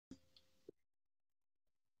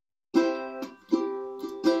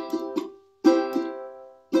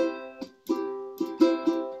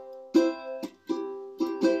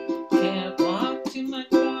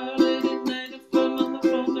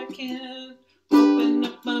open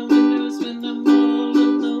up my windows when I'm all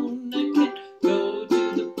alone. I can't go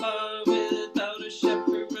to the bar without a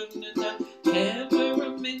chaperone, and I can't wear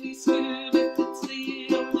a miniskirt if it's the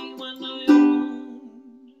only one I own.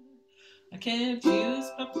 I can't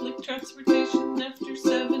use public transportation after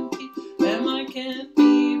 7 p.m. I can't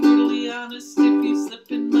be brutally honest if you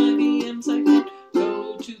slip in my DMs. I can't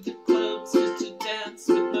go to the clubs just to dance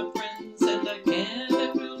with my friends, and I can't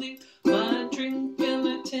ever leave my drink in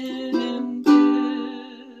a tin and bed.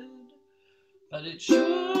 But it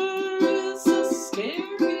sure is a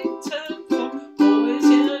scary time for boys.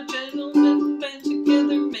 Yeah, gentlemen band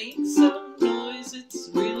together, make some noise. It's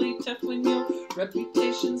really tough when your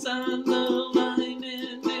reputation's on the line,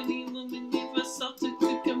 and any woman you've assaulted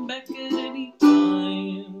could come back at any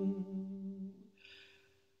time.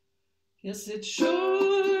 Yes, it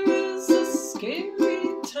sure is a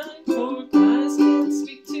scary time for guys. Can't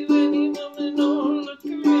speak to any woman or look her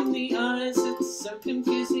in the eyes. It's so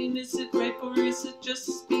confusing. Is it rape or is it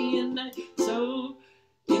just being nice? So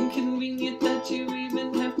inconvenient that you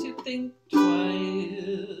even have to think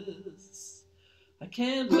twice. I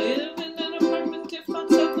can't live in an apartment if I'm on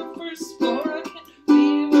the first floor. I can't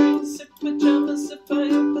be wearing sick pajamas if I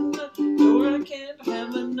open the door. I can't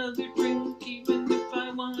have another drink even if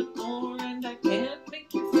I want more. And I can't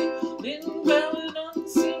make you feel invalid,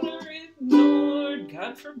 unseen, or ignored.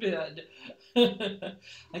 God forbid.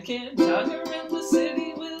 I can't jog around the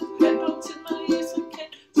city with headphones in my ears. I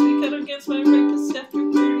can't speak out against my rapist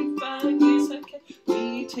after 35 years. I can't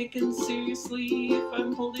be taken seriously if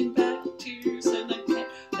I'm holding back tears. And I can't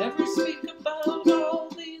ever speak about all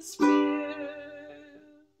these fears.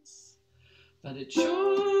 But it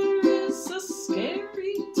sure is a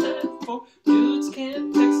scary time for dudes.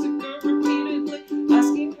 Can't text a girl repeatedly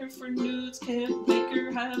asking her for nudes. Can't make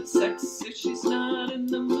her have sex if she's not in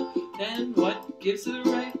the mood. And what gives her the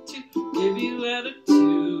right to give you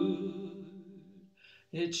attitude?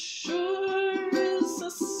 It sure is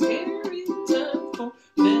a scary time for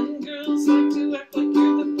men. Girls like to act like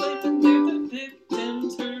you're the blame and they're the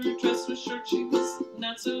victims. Her dress was short, she was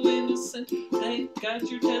not so innocent. Thank God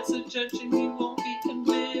your dad's a judge and you won't be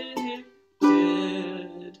convicted.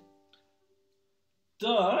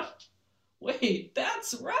 Duh. Wait,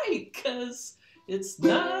 that's right, 'cause it's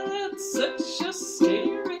not such a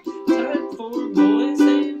scary time for boys.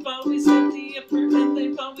 They've always had the upper hand,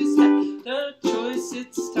 they've always had a choice.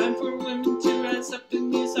 It's time for women to rise up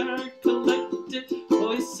and use our collective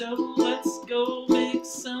voice. So let's go make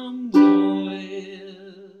some noise.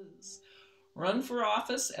 Run for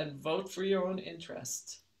office and vote for your own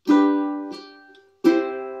interest.